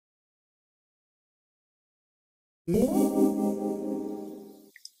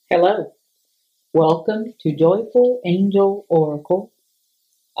Hello, welcome to Joyful Angel Oracle.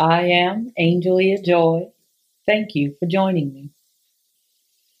 I am InJoy. Thank you for joining me.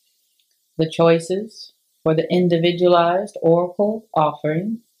 The choices for the Individualized Oracle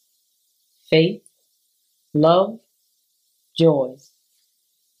offering: faith, love, joy.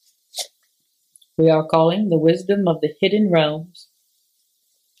 We are calling the wisdom of the hidden realms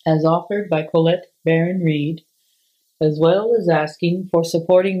as offered by Colette Baron-Reid, as well as asking for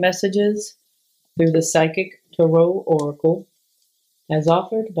supporting messages through the Psychic Tarot Oracle as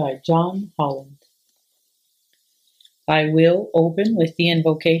offered by Holland. I will open with the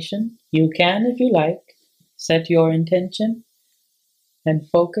invocation. You can, if you like, set your intention and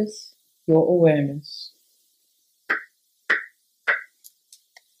focus your awareness.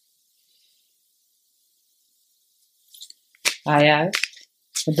 I ask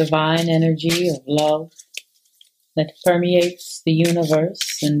the divine energy of love that permeates the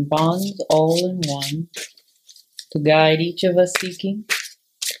universe and bonds all in one to guide each of us seeking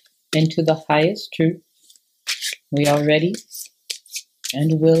into the highest truth. We are ready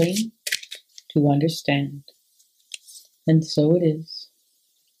and willing to understand. And so it is.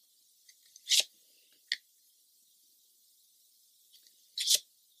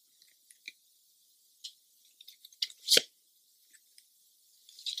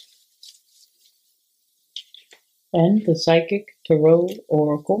 And the Psychic Tarot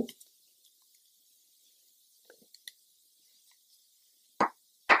Oracle.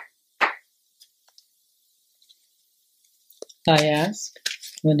 I ask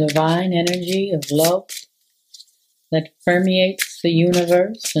the divine energy of love that permeates the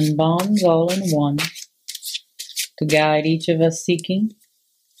universe and bonds all in one to guide each of us seeking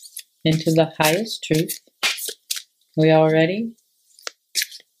into the highest truth. We are ready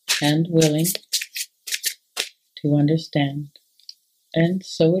and willing to understand. And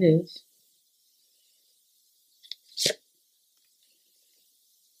so it is.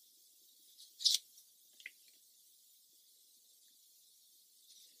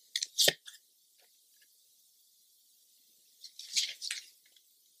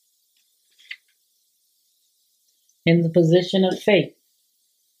 In the position of faith,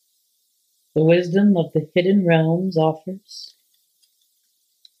 the wisdom of the hidden realms offers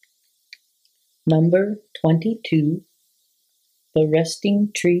number 22, the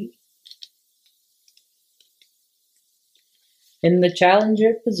resting tree. In the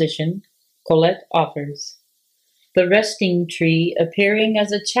challenger position, Colette offers the resting tree, appearing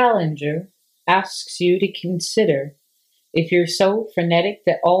as a challenger, asks you to consider if you're so frenetic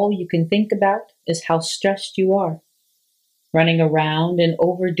that all you can think about is how stressed you are. Running around and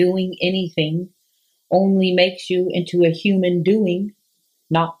overdoing anything only makes you into a human doing,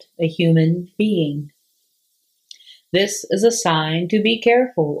 not a human being. This is a sign to be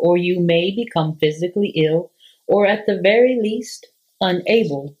careful, or you may become physically ill, or at the very least,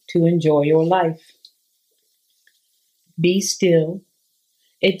 unable to enjoy your life. Be still.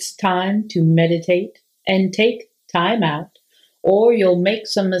 It's time to meditate and take time out, or you'll make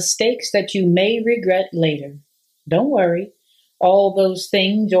some mistakes that you may regret later. Don't worry. All those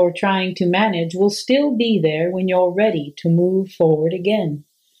things you're trying to manage will still be there when you're ready to move forward again.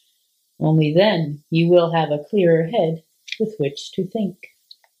 Only then you will have a clearer head with which to think.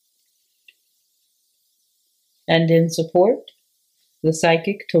 And in support, the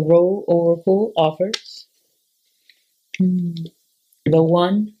Psychic Tarot Oracle offers the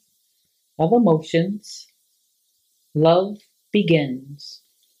one of emotions. Love begins.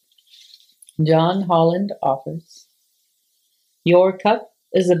 Holland offers your cup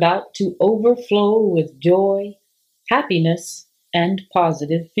is about to overflow with joy, happiness, and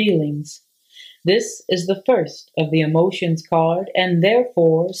positive feelings. This is the first of the emotions card and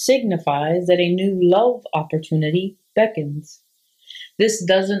therefore signifies that a new love opportunity beckons. This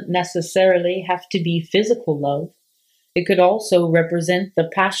doesn't necessarily have to be physical love. It could also represent the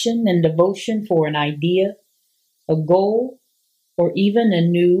passion and devotion for an idea, a goal, or even a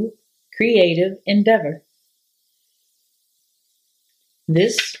new creative endeavor.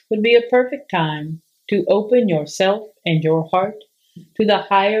 This would be a perfect time to open yourself and your heart to the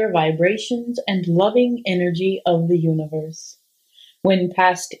higher vibrations and loving energy of the universe. When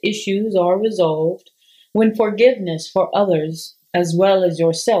past issues are resolved, when forgiveness for others as well as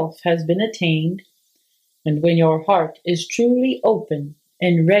yourself has been attained, and when your heart is truly open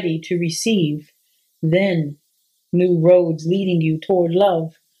and ready to receive, then new roads leading you toward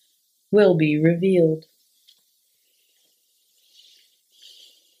love will be revealed.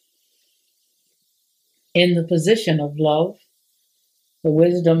 In the position of love, the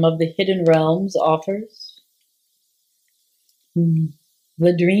wisdom of the hidden realms offers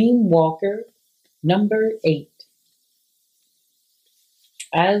The Dream Walker, number 8.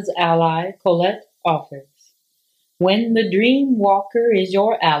 As ally, Colette offers. When the dream walker is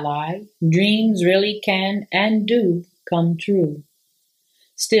your ally, dreams really can and do come true.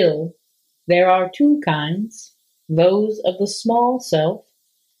 Still, there are two kinds, those of the small self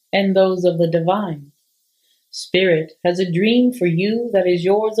and those of the divine. Spirit has a dream for you that is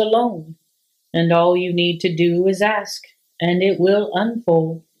yours alone, and all you need to do is ask, and it will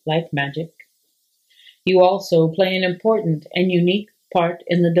unfold like magic. You also play an important and unique part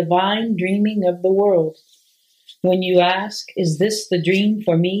in the divine dreaming of the world. When you ask, is this the dream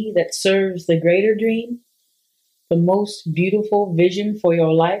for me that serves the greater dream? The most beautiful vision for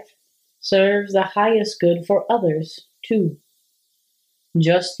your life serves the highest good for others, too.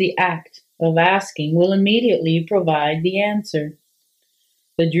 Just the act of asking will immediately provide the answer.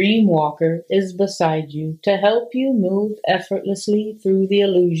 The dream walker is beside you to help you move effortlessly through the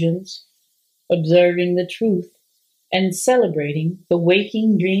illusions, observing the truth and celebrating the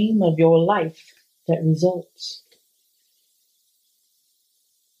waking dream of your life that results.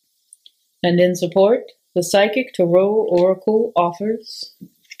 And in support, the Psychic Tarot Oracle offers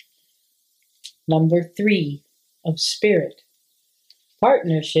number 3 of Spirit,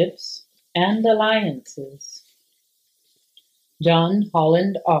 Partnerships and Alliances. John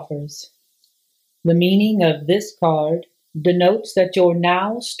Holland offers, the meaning of this card denotes that you're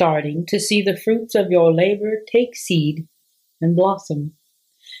now starting to see the fruits of your labor take seed and blossom.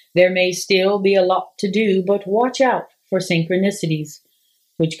 There may still be a lot to do, but watch out for synchronicities,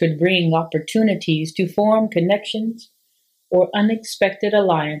 which could bring opportunities to form connections or unexpected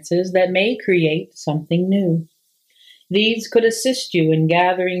alliances that may create something new. These could assist you in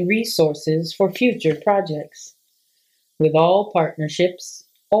gathering resources for future projects. With all partnerships,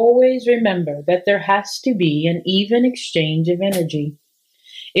 always remember that there has to be an even exchange of energy.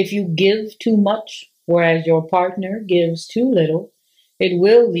 If you give too much, whereas your partner gives too little, it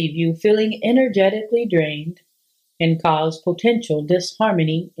will leave you feeling energetically drained and cause potential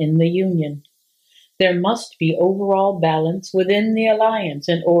disharmony in the union. There must be overall balance within the alliance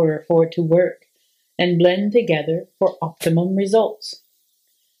in order for it to work and blend together for optimum results.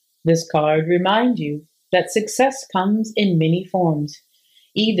 This card reminds you that success comes in many forms,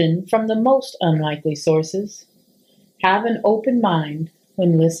 even from the most unlikely sources. Have an open mind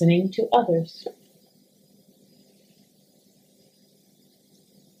when listening to others.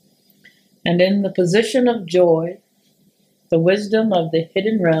 And in the position of joy, the wisdom of the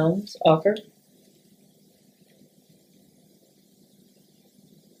hidden realms offer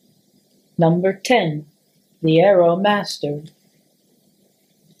number 10, the Arrow Master.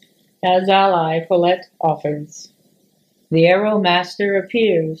 As ally, Colette offers, the Arrow Master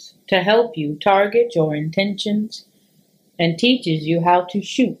appears to help you target your intentions and teaches you how to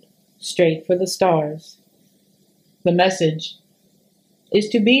shoot straight for the stars. The message is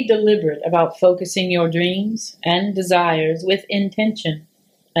to be deliberate about focusing your dreams and desires with intention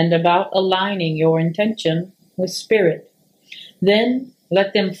and about aligning your intention with spirit. Then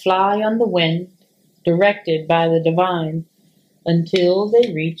let them fly on the wind, directed by the divine, until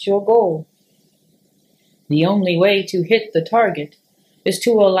they reach your goal. The only way to hit the target is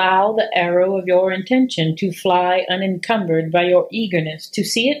to allow the arrow of your intention to fly unencumbered by your eagerness to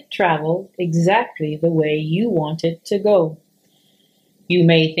see it travel exactly the way you want it to go. You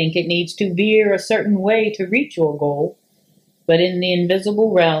may think it needs to veer a certain way to reach your goal, but in the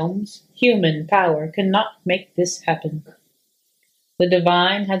invisible realms, human power cannot make this happen. The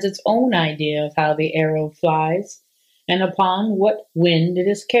divine has its own idea of how the arrow flies and upon what wind it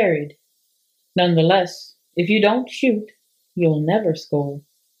is carried. Nonetheless, if you don't shoot, you'll never score.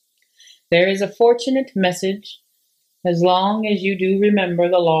 There is a fortunate message as long as you do remember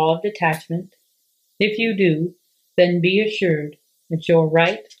the law of detachment. If you do, then be assured that you're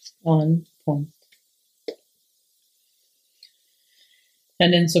right on point.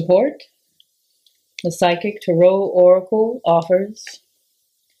 And in support, the Psychic Tarot Oracle offers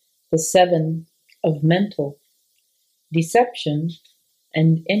the 7 of Mental, Deception,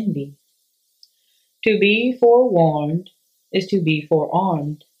 and Envy. To be forewarned is to be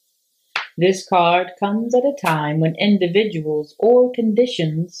forearmed. This card comes at a time when individuals or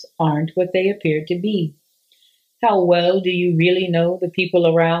conditions aren't what they appear to be. How well do you really know the people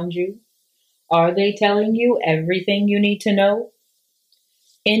around you? Are they telling you everything you need to know?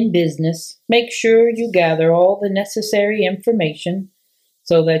 In business, make sure you gather all the necessary information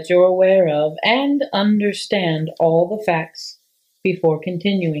so that you're aware of and understand all the facts before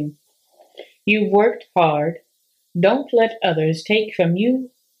continuing. You've worked hard. Don't let others take from you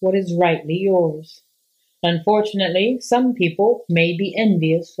what is rightly yours. Unfortunately, some people may be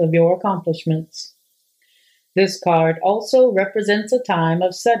envious of your accomplishments. This card also represents a time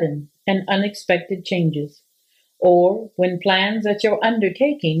of sudden and unexpected changes, or when plans that you're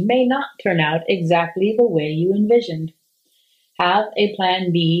undertaking may not turn out exactly the way you envisioned. Have a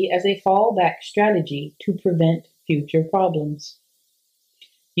plan B as a fallback strategy to prevent future problems.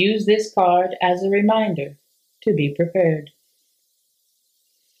 Use this card as a reminder to be prepared.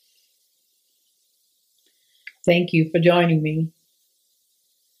 Thank you for joining me.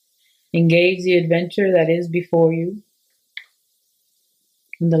 Engage the adventure that is before you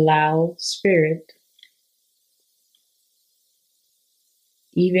and allow spirit,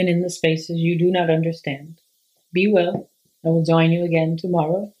 even in the spaces you do not understand. Be well. I will join you again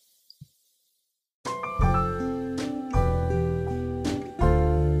tomorrow.